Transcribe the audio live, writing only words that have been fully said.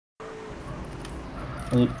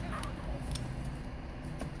Ok.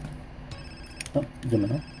 No, llama,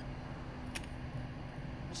 ¿no?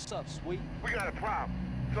 What's up, sweet? We got a problem.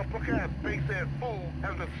 Some punk-ass base-ass fool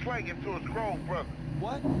has been slanging to his grown brother.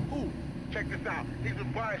 What? Who? Check this out. He's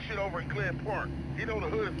been buying shit over in Glen Park. You know the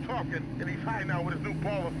hood is talking, and he's hiding out with his new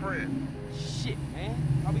baller friend. Shit, man.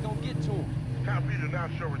 How we gonna get to him? It's time for you to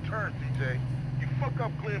announce your return, CJ. You fuck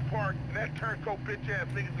up Glen Park, and that turncoat bitch-ass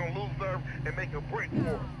nigga's gonna lose nerve and make a break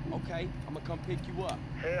for him. Okay, I'm gonna come pick you up.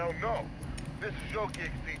 Hell no. This is your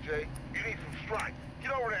gig, CJ. You need some strike.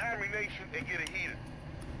 Get over to Ammunition and get a heater.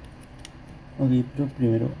 Ok, pero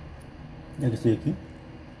primero, ya que estoy aquí.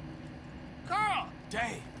 Carl!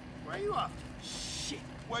 Dang. Where you off? Shit.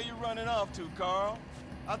 Where you running off to, Carl?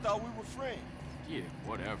 I thought we were friends. Yeah,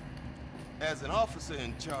 whatever. As an officer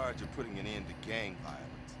in charge of putting an end to gang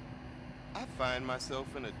violence, I find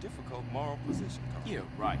myself in a difficult moral position, Carl. Yeah,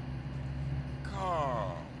 right.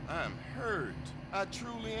 Carl, I'm hurt. I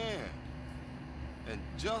truly am. And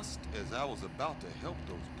just as I was about to help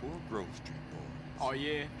those poor Grove Street boys. Oh,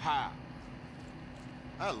 yeah? How?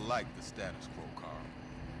 I like the status quo, Carl.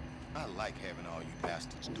 I like having all you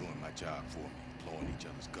bastards doing my job for me, blowing each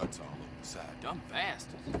other's guts all over the side. Dumb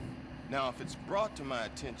bastards. Now, if it's brought to my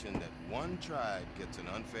attention that one tribe gets an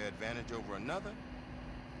unfair advantage over another,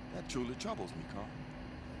 that truly troubles me, Carl.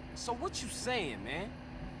 So what you saying, man?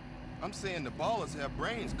 I'm saying the ballers have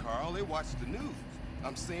brains, Carl. They watch the news.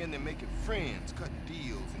 I'm saying they're making friends, cutting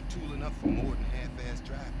deals, and tooling up for more than half-assed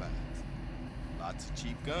drive-bys. Lots of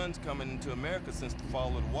cheap guns coming into America since the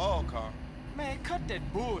fall of the wall, Carl. Man, cut that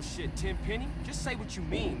bullshit, Tenpenny. Just say what you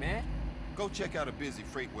mean, man. Go check out a busy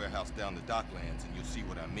freight warehouse down the docklands and you'll see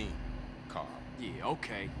what I mean, Carl. Yeah,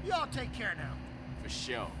 okay. Y'all take care now. For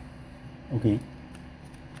sure. Ok.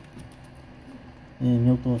 Mi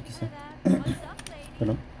auto aquí está.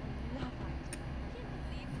 Perdón.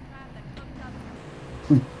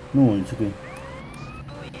 Uy, no, el choque.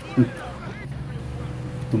 Uy.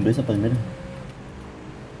 Tumbé esa palmera.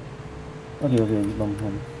 Ok, vamos.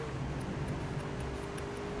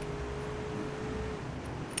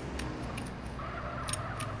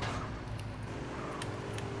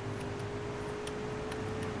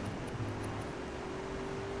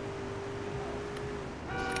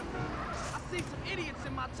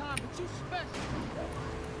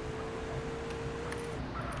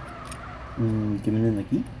 ¿Qué vienen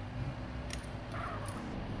aquí?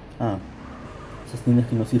 Ah, esas tiendas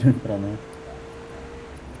que no sirven para nada.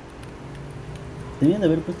 Deberían de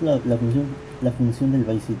haber puesto la función del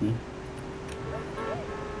Vice City,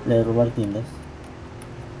 la de robar tiendas.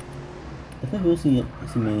 Después veo si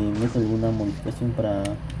me meto alguna modificación para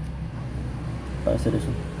hacer eso.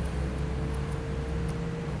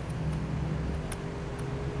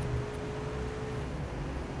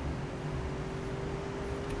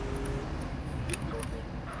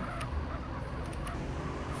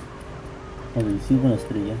 Ok, sigo con la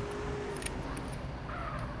estrella.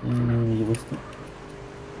 Me llevo esto.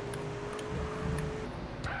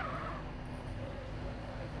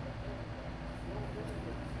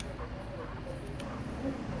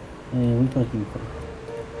 Voy por aquí mejor.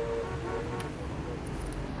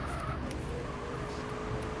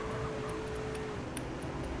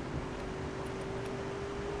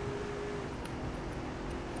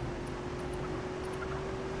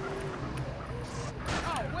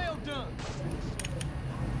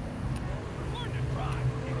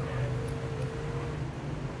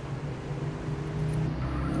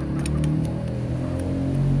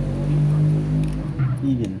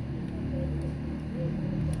 Y bien.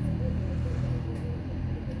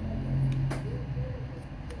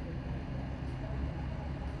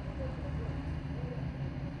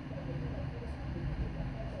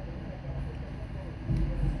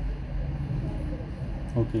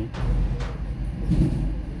 Ok.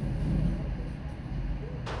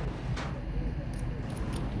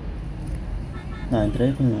 Nada, entré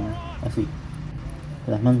así,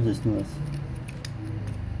 con las manos desnudas.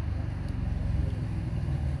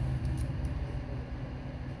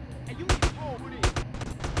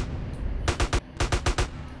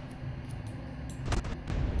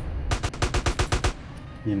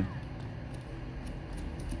 Bien.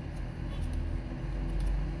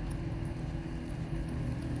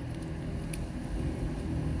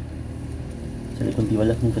 Sale con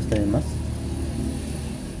antibalas nunca está de más.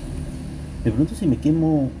 Me pregunto si me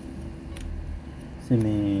quemo, se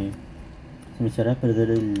me echará a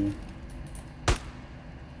perder el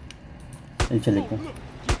chaleco.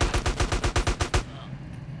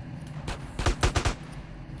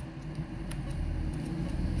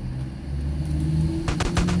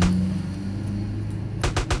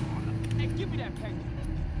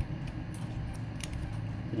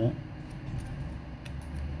 Ya.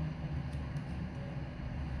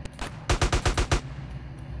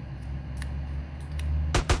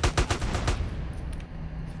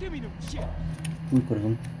 Give me them shit. Uy,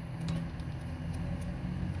 corazón.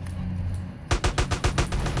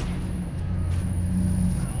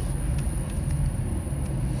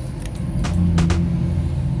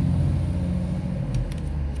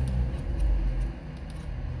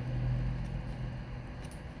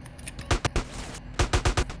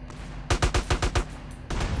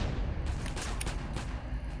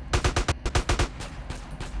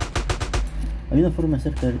 Hay una forma de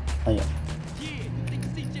acercar allá. Yeah, you think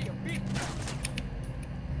CJ a bitch?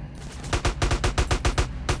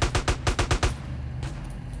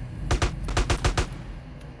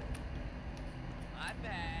 My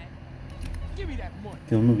bad. Give me that money.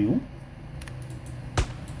 ¿Queda uno vivo?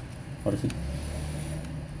 Ahora sí.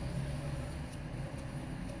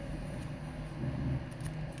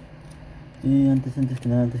 Antes que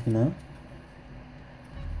nada.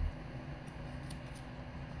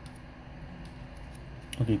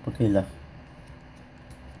 Ok, ¿por qué lag?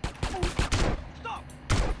 Stop!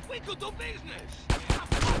 We could do business.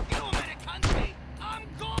 Fuck you, American. I'm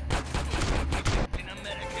gone. In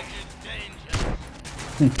America is dangerous.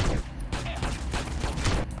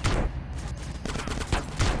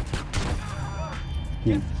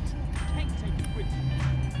 Bien. Can't take it with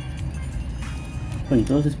you. Oye,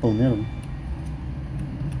 todos se spawnearon.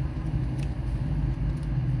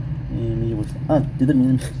 Me llevo esta. Ah, ya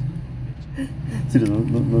terminé. Sí,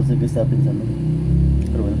 no sé qué estaba pensando.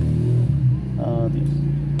 Pero bueno. Adiós.